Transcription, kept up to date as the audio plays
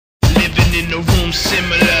living in a room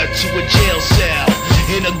similar to a jail cell,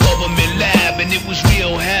 in a government lab, and it was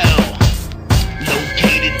real hell.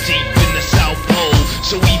 Located deep in the South Pole,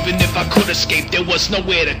 so even if I could escape, there was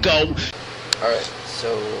nowhere to go. Alright,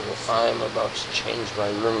 so I'm about to change my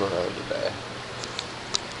room around today.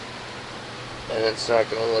 And it's not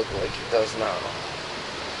going to look like it does now.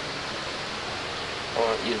 I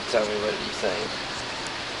want you to tell me what you think.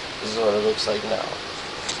 This is what it looks like now.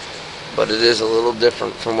 But it is a little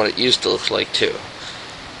different from what it used to look like too.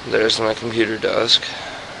 There's my computer desk.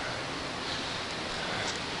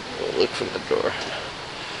 We'll look from the door.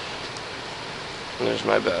 And there's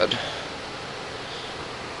my bed.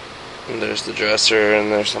 And there's the dresser,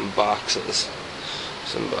 and there's some boxes.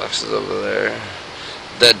 Some boxes over there.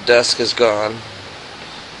 That desk is gone.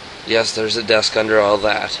 Yes, there's a desk under all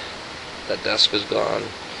that. That desk is gone.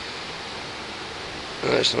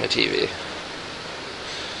 And there's my TV.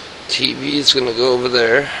 TV is going to go over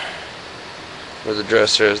there, where the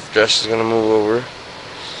dresser is. The dresser is going to move over.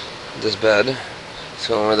 This bed is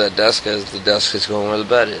going where that desk is. The desk is going where the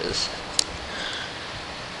bed is.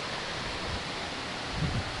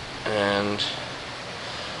 And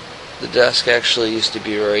the desk actually used to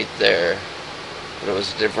be right there. But it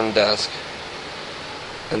was a different desk.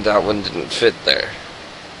 And that one didn't fit there.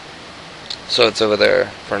 So it's over there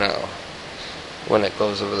for now. When it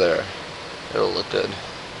goes over there, it'll look good.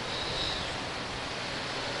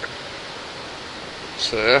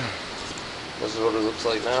 So yeah, this is what it looks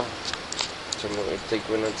like now. So I'm gonna think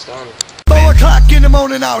when it's done. 4 o'clock in the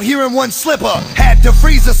morning out here in one slipper. Had to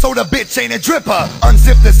freeze her so the bitch ain't a dripper.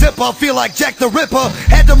 Unzip the zipper, feel like Jack the Ripper.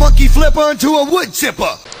 Had the monkey flipper into a wood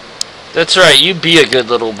chipper. That's right, you be a good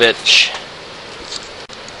little bitch.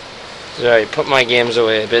 Alright, put my games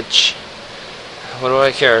away, bitch. What do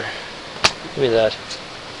I care? Give me that.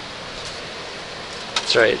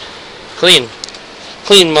 That's right. Clean.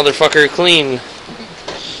 Clean, motherfucker, clean.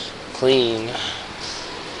 Clean.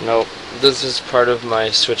 Nope. This is part of my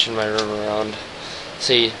switching my room around.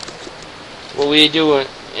 See, what we do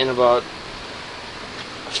in about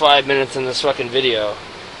 5 minutes in this fucking video,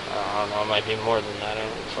 I don't know, it might be more than that, I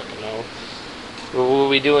don't fucking know. But what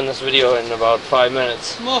we do in this video in about 5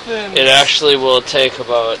 minutes, Muffins. It actually will take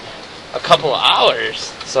about a couple of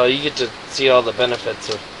hours. So you get to see all the benefits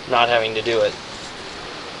of not having to do it.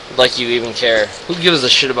 Like you even care. Who gives a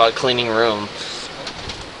shit about cleaning a room?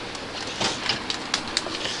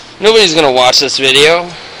 Nobody's gonna watch this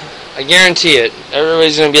video. I guarantee it.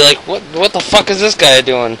 Everybody's gonna be like, what the fuck is this guy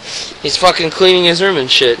doing? He's fucking cleaning his room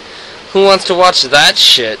and shit. Who wants to watch that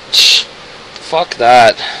shit? Fuck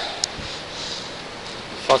that.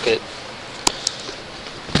 Fuck it.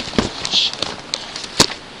 Shit.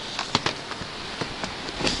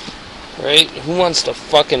 Right? Who wants to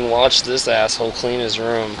fucking watch this asshole clean his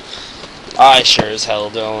room? I sure as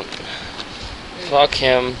hell don't. Fuck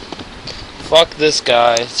him. Fuck this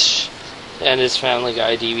guy and his Family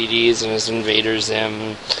Guy DVDs and his Invader Zim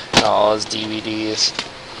and all his DVDs.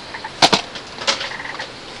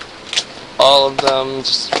 All of them,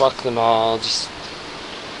 just fuck them all. Just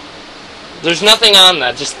there's nothing on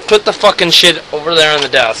that. Just put the fucking shit over there on the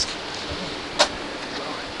desk.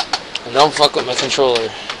 And don't fuck with my controller.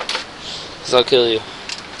 Cause I'll kill you.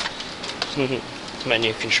 It's my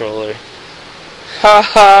new controller.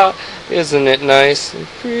 Haha, isn't it nice and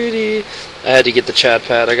pretty? I had to get the chat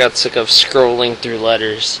pad. I got sick of scrolling through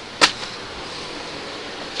letters.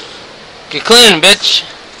 Get clean, bitch!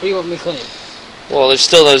 What do you want me to clean? Well, there's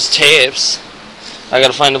still those tapes. I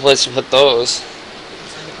gotta find a place to put those.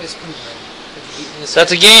 Find a place to put them.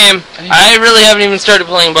 That's a game! I really haven't even started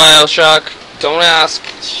playing BioShock. Don't ask.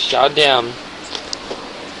 Goddamn.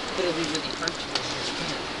 It'll be really hard to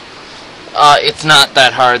do. It's not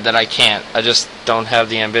that hard that I can't. I just don't have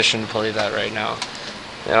the ambition to play that right now.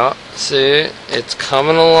 Yeah, see? It's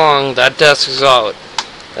coming along. That desk is out.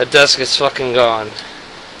 That desk is fucking gone.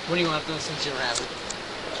 What do you want though since you don't have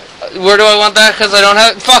it? Where do I want that? Because I don't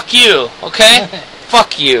have it? Fuck you, okay?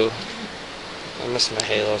 Fuck you. I missed my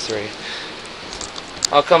Halo 3.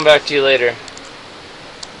 I'll come back to you later.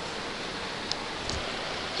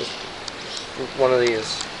 Just one of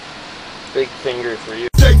these. Big finger for you.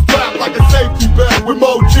 Like a safety belt with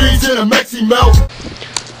more G's in a Mexi melt.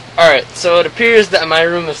 Alright, so it appears that my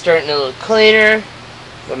room is starting to look cleaner,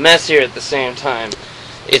 but messier at the same time.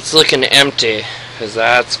 It's looking empty, because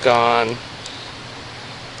that's gone.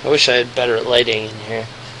 I wish I had better lighting in here.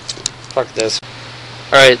 Fuck this.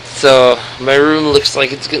 Alright, so my room looks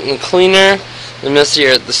like it's getting cleaner and messier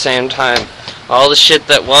at the same time. All the shit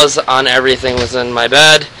that was on everything was in my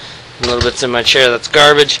bed, and little bits in my chair, that's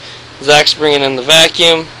garbage. Zach's bringing in the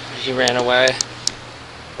vacuum. He ran away.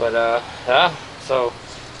 But, yeah, so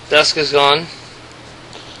desk is gone.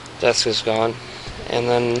 Desk is gone. And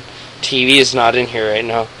then TV is not in here right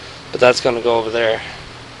now. But that's going to go over there.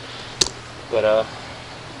 But,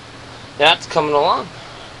 yeah, it's coming along.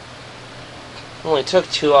 Only took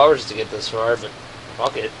 2 hours to get this far, but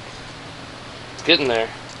fuck it. It's getting there.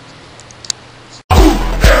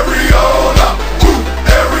 Areola,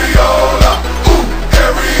 areola,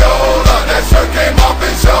 areola, that shirt came off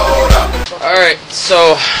his shoulder. Alright,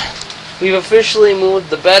 so we've officially moved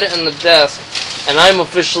the bed and the desk, and I'm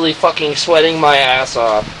officially fucking sweating my ass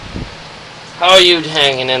off. How are you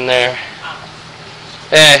hanging in there?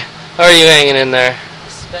 Hey, how are you hanging in there?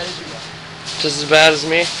 As bad as you go. Just as bad as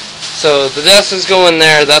me? So the desk is going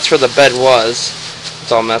there, that's where the bed was.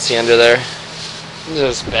 It's all messy under there.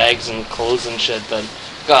 There's bags and clothes and shit that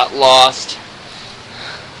got lost.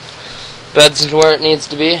 Bed's where it needs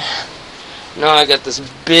to be. Now I got this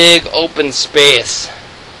big open space.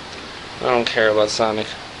 I don't care about Sonic.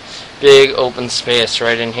 Big open space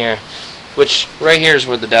right in here. Which, right here is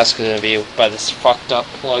where the desk is going to be, by this fucked up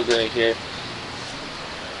plug right here.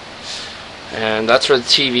 And that's where the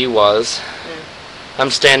TV was. I'm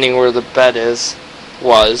standing where the bed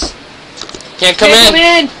was. Can't come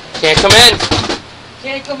in! Can't come in!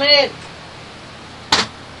 Can't come in!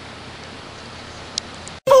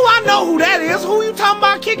 Fool, I know who that is. Who you talking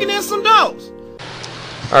about kicking in some doors?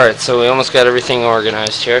 Alright, so we almost got everything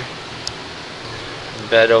organized here.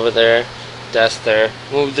 Bed over there, desk there.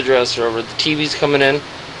 Move the dresser over. The TV's coming in.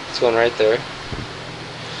 It's going right there.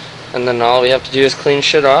 And then all we have to do is clean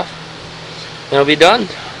shit off. And it'll be done.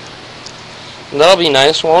 And that'll be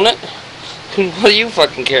nice, won't it? What do you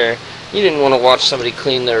fucking care? You didn't want to watch somebody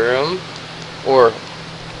clean their room or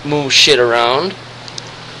move shit around.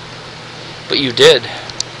 But you did.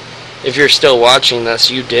 If you're still watching this,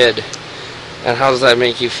 you did. And how does that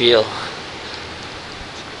make you feel?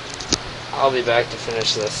 I'll be back to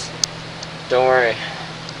finish this. Don't worry.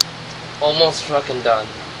 Almost fucking done.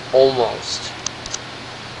 Almost.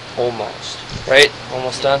 Almost. Right?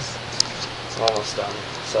 Almost done? Almost done.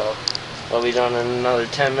 So, I'll be done in another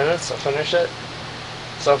 10 minutes. I'll finish it.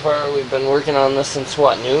 So far, we've been working on this since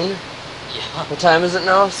what, noon? Yeah. What time is it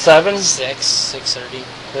now? 7? 6:30.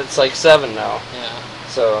 It's like 7 now. Yeah.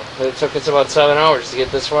 So, it took us about 7 hours to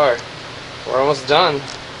get this far. We're almost done.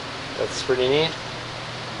 That's pretty neat.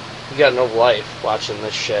 You got no life watching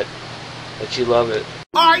this shit. But you love it.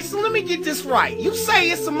 Alright, so let me get this right. You say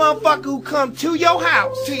it's a motherfucker who come to your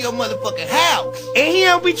house. To your motherfucking house. And he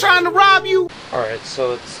don't be trying to rob you? Alright,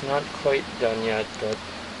 so it's not quite done yet, but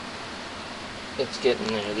it's getting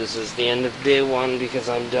there. This is the end of day 1 because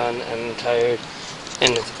I'm done and I'm tired.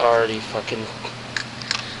 And it's already fucking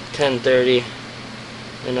 10:30.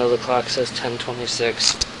 I know the clock says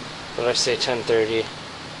 10:26, but I say 10:30.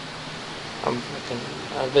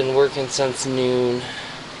 I've been working since noon,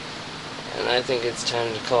 and I think it's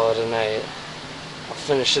time to call it a night. I'll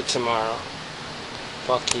finish it tomorrow.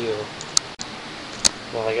 Fuck you.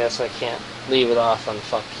 Well, I guess I can't leave it off on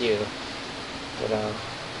fuck you. But,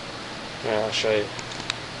 yeah, I'll show you.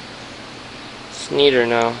 It's neater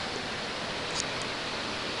now.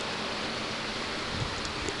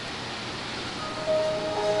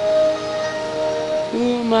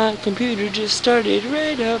 Ooh, my computer just started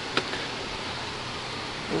right up.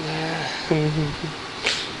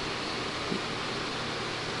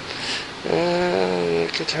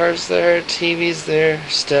 Guitar's there, TV's there,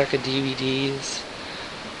 stack of DVDs,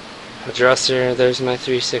 a dresser, there's my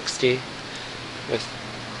 360 with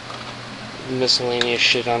miscellaneous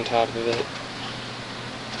shit on top of it.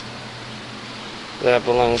 That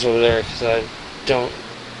belongs over there because I don't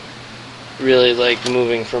really like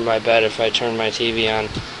moving from my bed if I turn my TV on.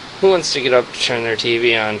 Who wants to get up to turn their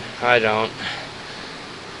TV on? I don't.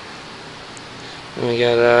 And we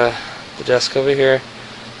got the desk over here.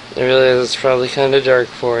 I realize it's probably kind of dark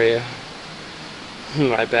for you.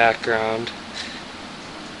 My background.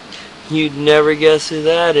 You'd never guess who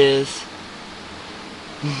that is.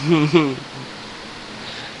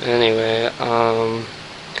 Anyway,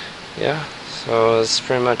 yeah, so that's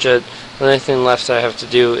pretty much it. The only thing left I have to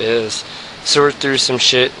do is sort through some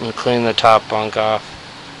shit and clean the top bunk off,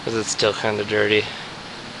 because it's still kind of dirty.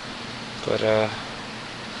 But,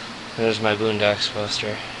 there's my Boondocks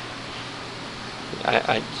poster.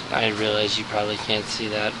 I realize you probably can't see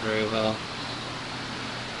that very well.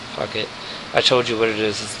 Fuck it. I told you what it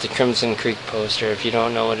is. It's the Crimson Creek poster. If you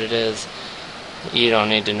don't know what it is, you don't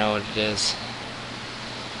need to know what it is.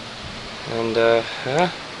 And,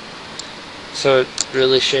 yeah. So it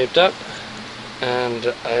really shaped up,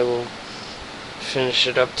 and I will finish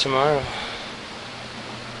it up tomorrow.